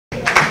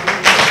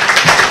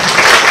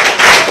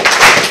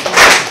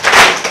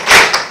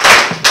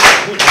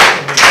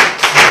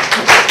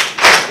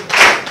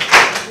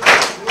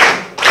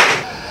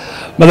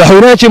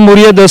madaxweynaha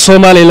jamhuuriyadda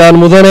Somaliland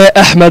mudane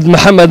Axmed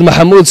Maxamed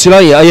Maxamuud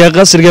Silaaya ayaa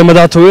qasriga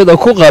madaxtooyada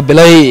ku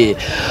qaabilay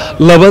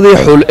labadii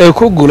xul ee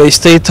ku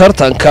guuleystay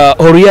tartanka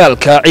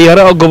horyaalka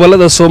ciyaaraha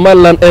gobolada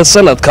Somaliland ee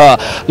sanadka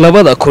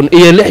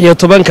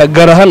 2016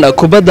 gaar ahaan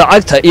kubadda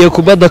cagta iyo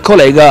kubadda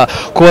kolayga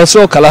kuwaas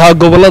oo kala ah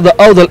gobolada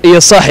Awdal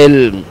iyo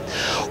Saaxil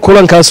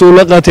kulankaas uu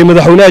la qaatay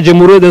madaxweynaha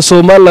jamhuuriyadda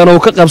Somaliland oo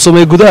ka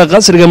qabsamay gudaha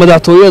qasriga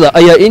madaxtooyada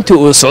ayaa intii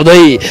uu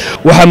socday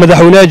waxa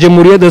madaxweynaha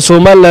jamhuuriyadda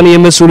Somaliland iyo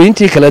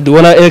mas'uuliyiintii kala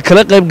duwan ee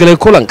kala qayb galay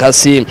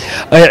kulankaasi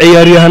ay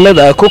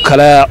ciyaaryahanada ku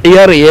kala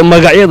ciyaarayeen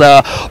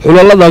magacyada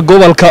xulalada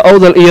gobolka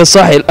Awdal iyo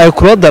Saaxil ay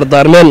kula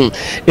dardaarmeen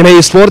inay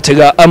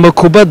isboortiga ama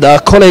kubadda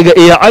kolayga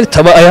iyo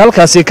cagtaba ay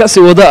halkaasi ka sii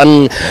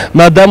wadaan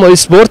maadaama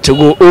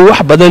isboortigu uu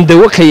wax badan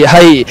dawo ka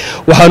yahay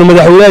waxaanu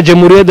madaxweynaha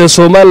jamhuuriyadda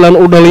Somaliland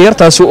uu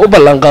dhalinyartaasi u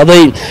ballan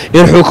qaaday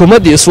in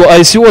xukuumaddiisu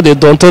ay sii wadi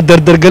doonto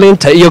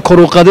dardargelinta iyo kor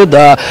u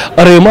qaadida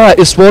arrimaha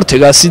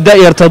isboortiga si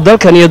daayarta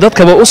dalkan iyo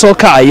dadkaba u soo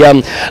kacaya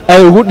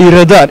ay ugu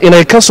dhiiradaan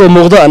inay ka soo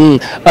muuqdaan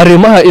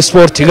arrimaha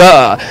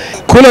isboortiga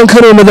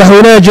kulankan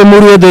madaxweynaha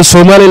jamhuuriyadda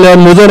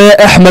Somaliland mudane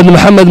Axmed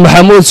Maxamed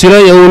Maxamuud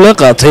Silaaya uu la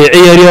qaatay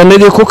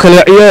ciyaaryahanadii ku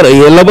kala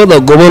ciyaarayay labada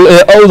gobol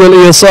ee Awdal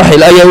iyo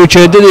Saaxil ayaa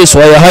ujeedadiisu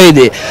ay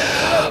ahayd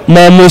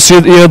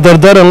maamuusid iyo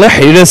dardaran la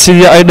xiriira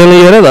sidii ay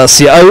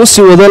dhalinyaradaasi ay u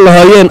sii wada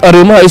lahaayeen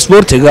arrimaha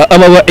isboortiga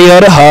ama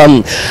ciyaaraha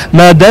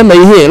maadaama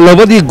yihiin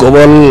labadii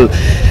gobol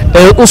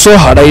ee u soo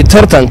hadhay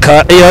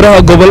tartanka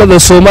ciyaaraha gobolada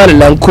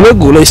Somaliland kula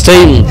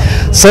guuleystay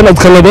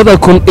sanadka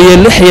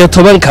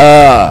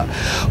 2016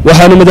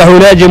 waxaana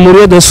madaxweynaha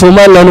jamhuuriyadda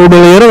Somaliland uu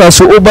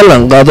dhalinyaradaasi u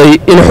ballan qaaday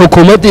in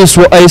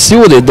xukuumaddiisu ay sii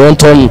wadi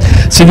doonto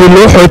sidii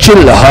loo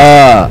xoojin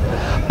lahaa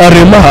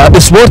arrimaha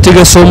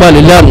isboortiga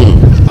Somaliland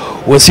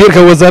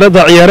wasiirka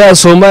wasaaradda ciyaaraha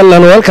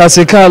Somaliland oo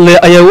halkaasi ka hadlay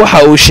ayaa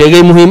waxa uu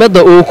sheegay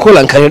muhiimadda uu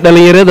kulankan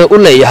dhalinyarada u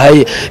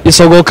leeyahay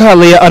isagoo ka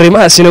hadlaya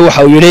arrimahaasina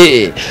waxa uu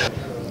yiri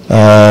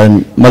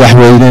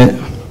madaxweyne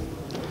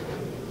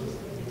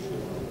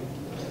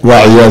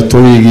waa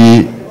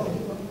ciyaartooygii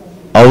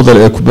Awdal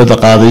ee kubadda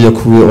qaaday iyo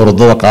kuwii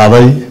orodada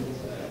qaaday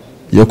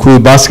iyo kuwii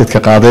basketka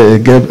qaaday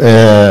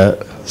ee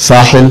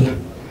Saaxil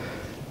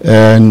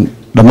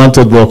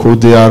dhamaantood waa ku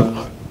diyaar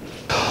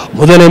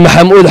mudane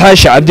Maxamuud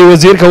Xaashi Cabdi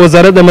wasiirka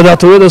wasaaradda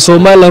madaxtooyada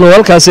Somaliland oo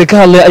halkaasi ka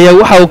hadlay ayaa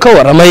waxa uu ka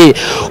waramay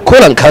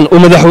kulankan uu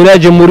madaxweynaha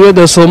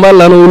jamhuuriyadda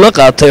Somaliland uu la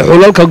qaatay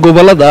xulalka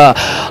gobolada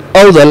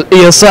Awdal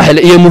iyo Saaxil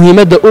iyo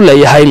muhiimadda u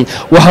leeyahay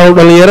waxa uu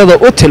dhalinyarada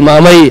u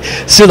tilmaamay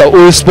sida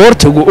uu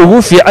isboortigu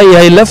ugu fiican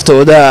yahay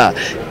laftooda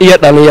iyo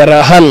dhalinyaro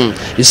ahaan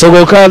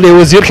isagoo ka hadlay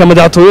wasiirka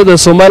madaxtooyada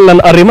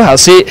Somaliland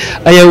arrimahaasi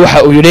ayaa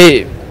waxa uu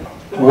yiri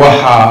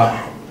waxa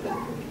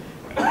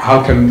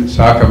halkan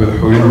saaka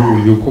madaxweynuhu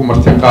idinku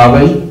marti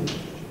qaaday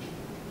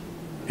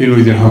inuu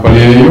idin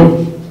hambalyeeyo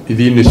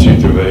idinna sii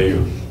duceeyo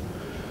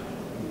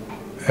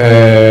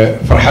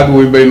farxad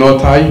weyn bay noo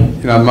tahay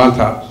inaad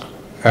maanta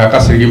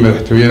qasrigii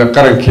madaxtooyada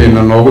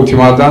qarankeena noogu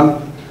timaadaan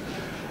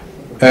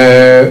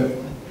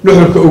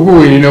nuxurka ugu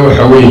weynina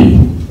waxa weeye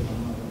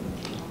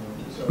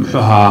muxuu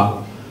ahaa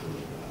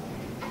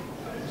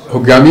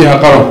hogaamiyaha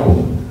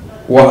qaranku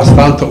waa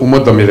astaanta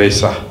ummadda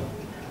midaysa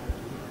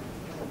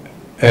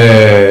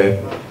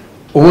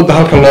ummadda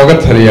halka looga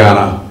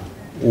taliyaana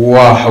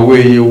waxa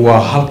weeye waa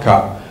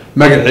halka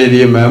magaceeda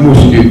iyo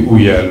maamuuskeedu uu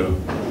yaalo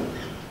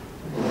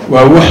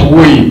waa wax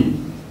weyn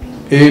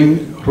in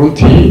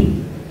runtii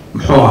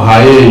muxuu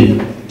ahaayey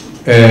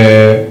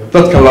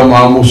dadka la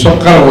maamuuso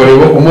qaran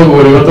waliba ummad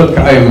waliba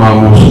dadka ay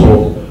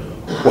maamuusto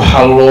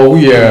waxaa loogu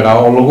yeedhaa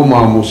oo lagu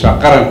maamuusaa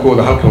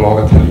qarankooda halka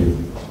looga taliyo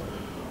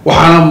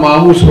waxaana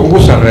maamuuska ugu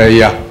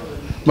sarreeya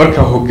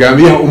marka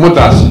hogaamiyaha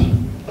ummaddaasi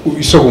uu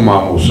isagu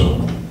maamuuso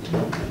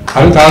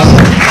arrintaas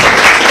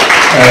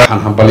waxaan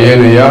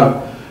hambalyeynayaa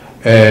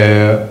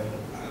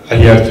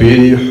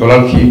ciyaartooyadii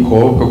xulalkii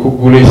koobka ku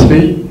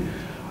guuleystay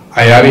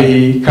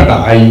ciyaarihii ka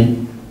dhacay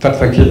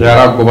tartankii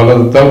ciyaaraha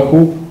gobolada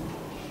dalku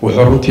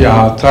wuxuu runtii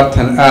ahaa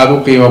tartan aada u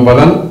qiimo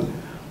badan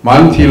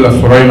maalintii la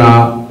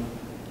furayna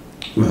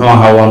muxuu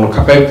ahaa waanu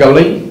ka qayb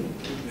gallay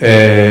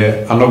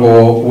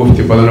annagoo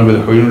wafdi badanoo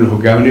madaxweynuhu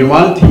hogaaminayo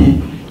maalintii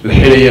la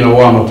xilayana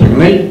waanu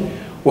tagnay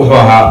wuxuu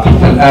ahaa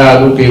tartan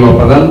aada u qiimo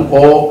badan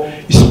oo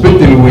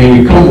isbedel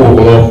weyn ka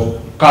muuqdo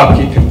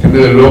qaabkii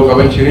tartanada loo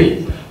qaban jiray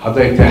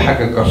hadday tahay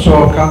xagga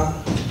garsoorka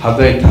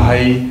hadday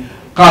tahay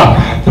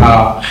qaabka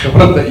xataa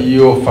khibradda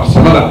iyo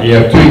farsamada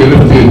ciyaartooyga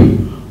lafteedu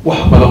wax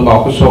badan baa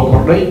ku soo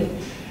kordhay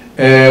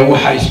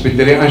waxaa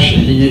isbedelay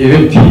anshaxii iyo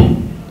edabtii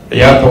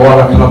ciyaarta waa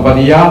la kala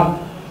badiyaa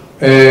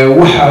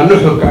waxa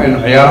nuxurka aynu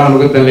ciyaarahan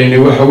uga danleynay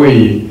waxa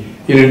weeye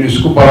inaynu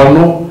isku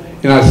baranno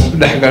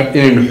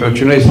inaynu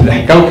xoojino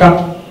isdhexgalka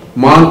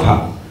maanta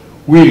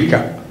wiilka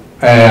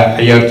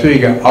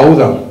ciyaartooyga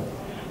Awdal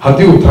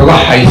haddii uu tago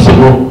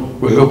xaysimo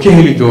wuxuu ka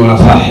heli doonaa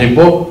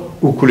saaxiibo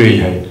uu ku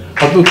leeyahay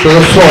hadduu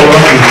tago soolo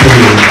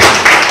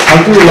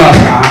hadduu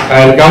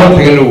laasgaba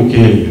tagana uu ka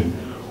helayaa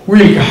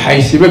wiilka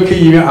xaysimo ka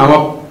yimi ama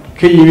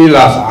ka yimi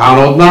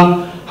laascaanoodna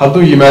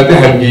hadduu yimaado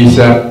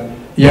Hargeysa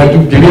iyo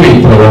hadduu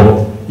Gabiley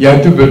tago iyo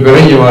hadduu Berbera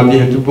yimaado iyo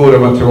hadduu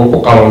Boorama tago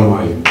ku qaban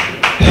maayo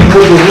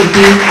xikmaddu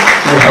runtii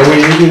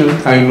وحويين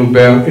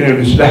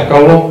إنه إصلاح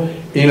كله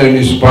إنه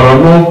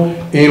نسبرنه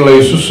إن لا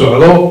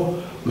يسوسعه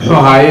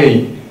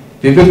محايي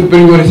تقدر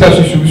تبني ورثة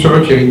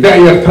سوسعه شيء ده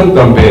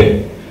يكتندم به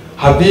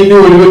هديني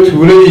ولبت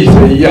ولدي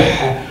سيح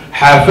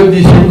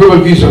حافظي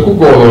سيقبل دي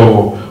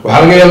سكوكو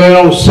وحلقة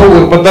يلا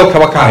نصور بدل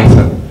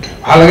كبكايسا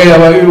وحلقة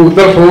يلا إنه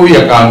درك هو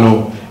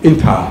يقانو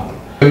انتهى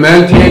ما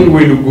أنتين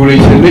وينقولي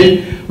سني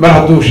ما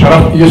هدو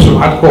شرف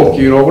يسمع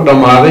كوبكي روح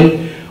دماغي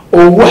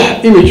ووح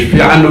إيمج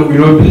في عنه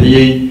إنه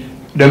بحيي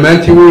لما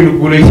أنتين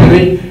وينقولي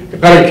سني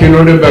قرر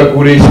كينو نبى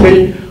قولي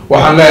سني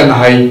وحنا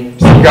نهاي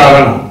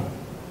سيجارنا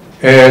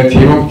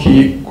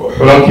تيمكي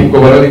حلالكي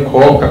قبلادي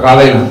كوبكا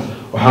قادينا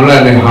وحنا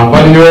نهاي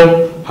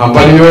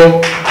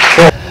همبليو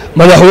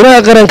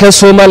madaxweynaha qaranka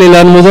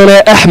Somaliland mudane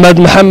Axmed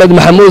Maxamed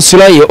Maxamuud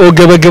Silaye oo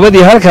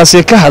gabagabadii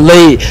halkaasi ka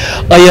hadlay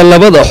ayaa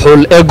labada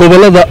xul ee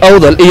gobolada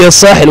Awdal iyo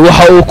Saaxil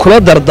waxa uu kula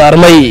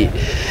dardaarmay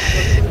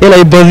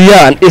inay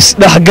badiyaan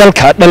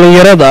isdhaxgalka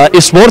dhalinyarada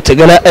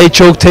isboortigana ay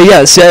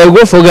joogteeyaan si ay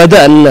uga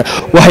fogaadaan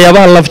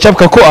waxyaabaha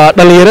lafjabka ku ah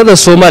dhalinyarada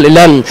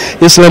Somaliland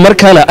isla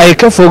markaana ay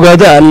ka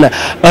fogaadaan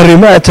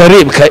arrimaha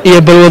tariibka iyo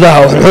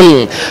balwadaha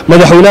xun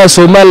madaxweynaha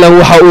Somaliland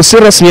waxa uu si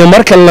rasmi ah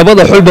marka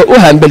labada xulba u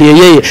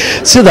hambaliyay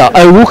sida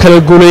ay ugu kala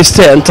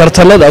guuleysteen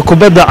tartanada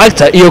kubadda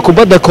cagta iyo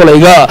kubadda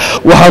kolayga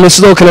waxaanu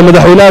sidoo kale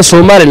madaxweynaha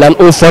Somaliland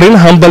uu fariin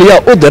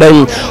hambaliya u diray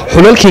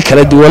xulalkii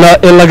kala duwan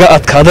ee laga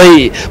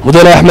adkaaday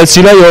mudane Axmed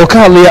Silaye oo ka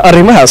hadlay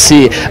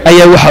arrimahaasi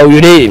ayaa waxa uu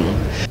yiri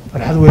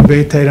farxad weyn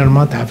bay tahay inaan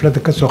maanta xafladda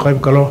ka soo qayb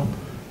galo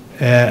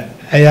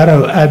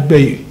ciyaaraha aad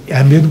bay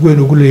ahmiyad weyn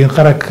ugu leeyihiin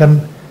qarankan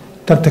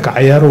tartanka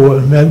ciyaaruhu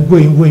ahmiyad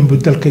weyn buu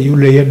dalka u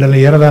leeyahay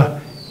dhalinyarada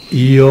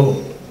iyo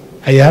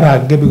ciyaaraha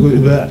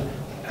gabigooda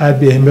aad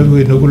bay ahmiyad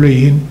weyn ugu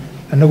leeyihiin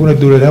annaguna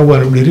dawladaha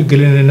waan u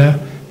dhiirigelinaynaa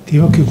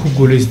tiimkii ku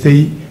guuleystay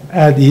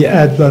aad iyo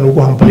aad baan ugu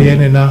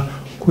hambaliyaynaynaa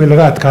kuwii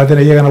laga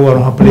adkaadana iyagana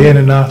waanu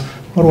hambaliyaynaynaa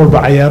mar walba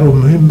ciyaaruhu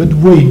muhiimad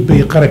weyn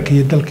bay qaranka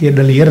iyo dalka iyo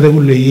dhalinyarada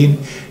u leeyihiin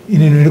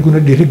inaynu inaguna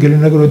dhiirigelin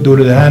inaguna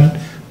dawlad ahaan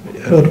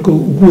xoogga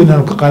ugu weyn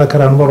aanu ka qaadan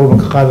karaan mar walba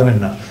ka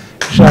qaadanaynaa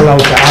insha allahu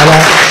tacaala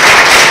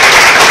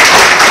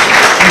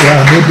waa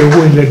ahmiyadda ugu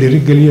weyn la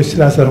dhiirigeliyo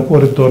sidaasaanu ku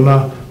wari doonaa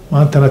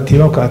maantana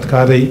tiimamka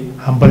adkaaday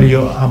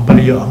hambalyo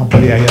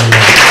ayaa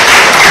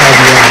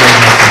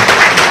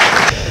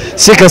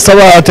si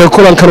kastaba ahaatee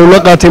kulankan uu la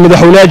qaatay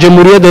madaxweynaha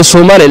jamhuuriyadda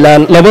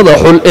Somaliland labada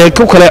xul ee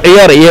ku kala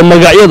ciyaaraya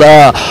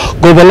magacyada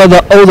gobolada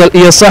Awdal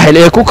iyo Saaxil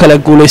ee ku kala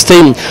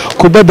guuleystay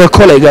kubadda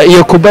kolayga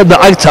iyo kubadda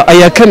cagta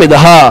ayaa kamid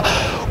ahaa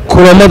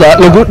kulamada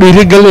lagu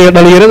dhiirigelinayo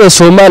dhalinyarada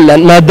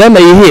Somaliland maadaama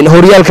ay yihiin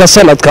horyaalka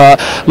sanadka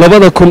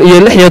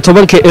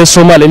 2016 ee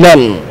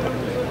Somaliland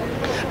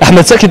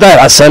Axmed Saki Daahir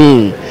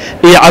Xasan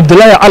iyo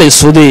Cabdullaahi Cali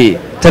Suudi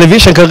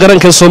telefishinka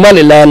qaranka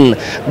Somaliland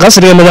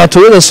qasriga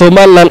madaxtooyada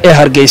Somaliland ee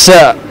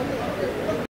Hargeysa.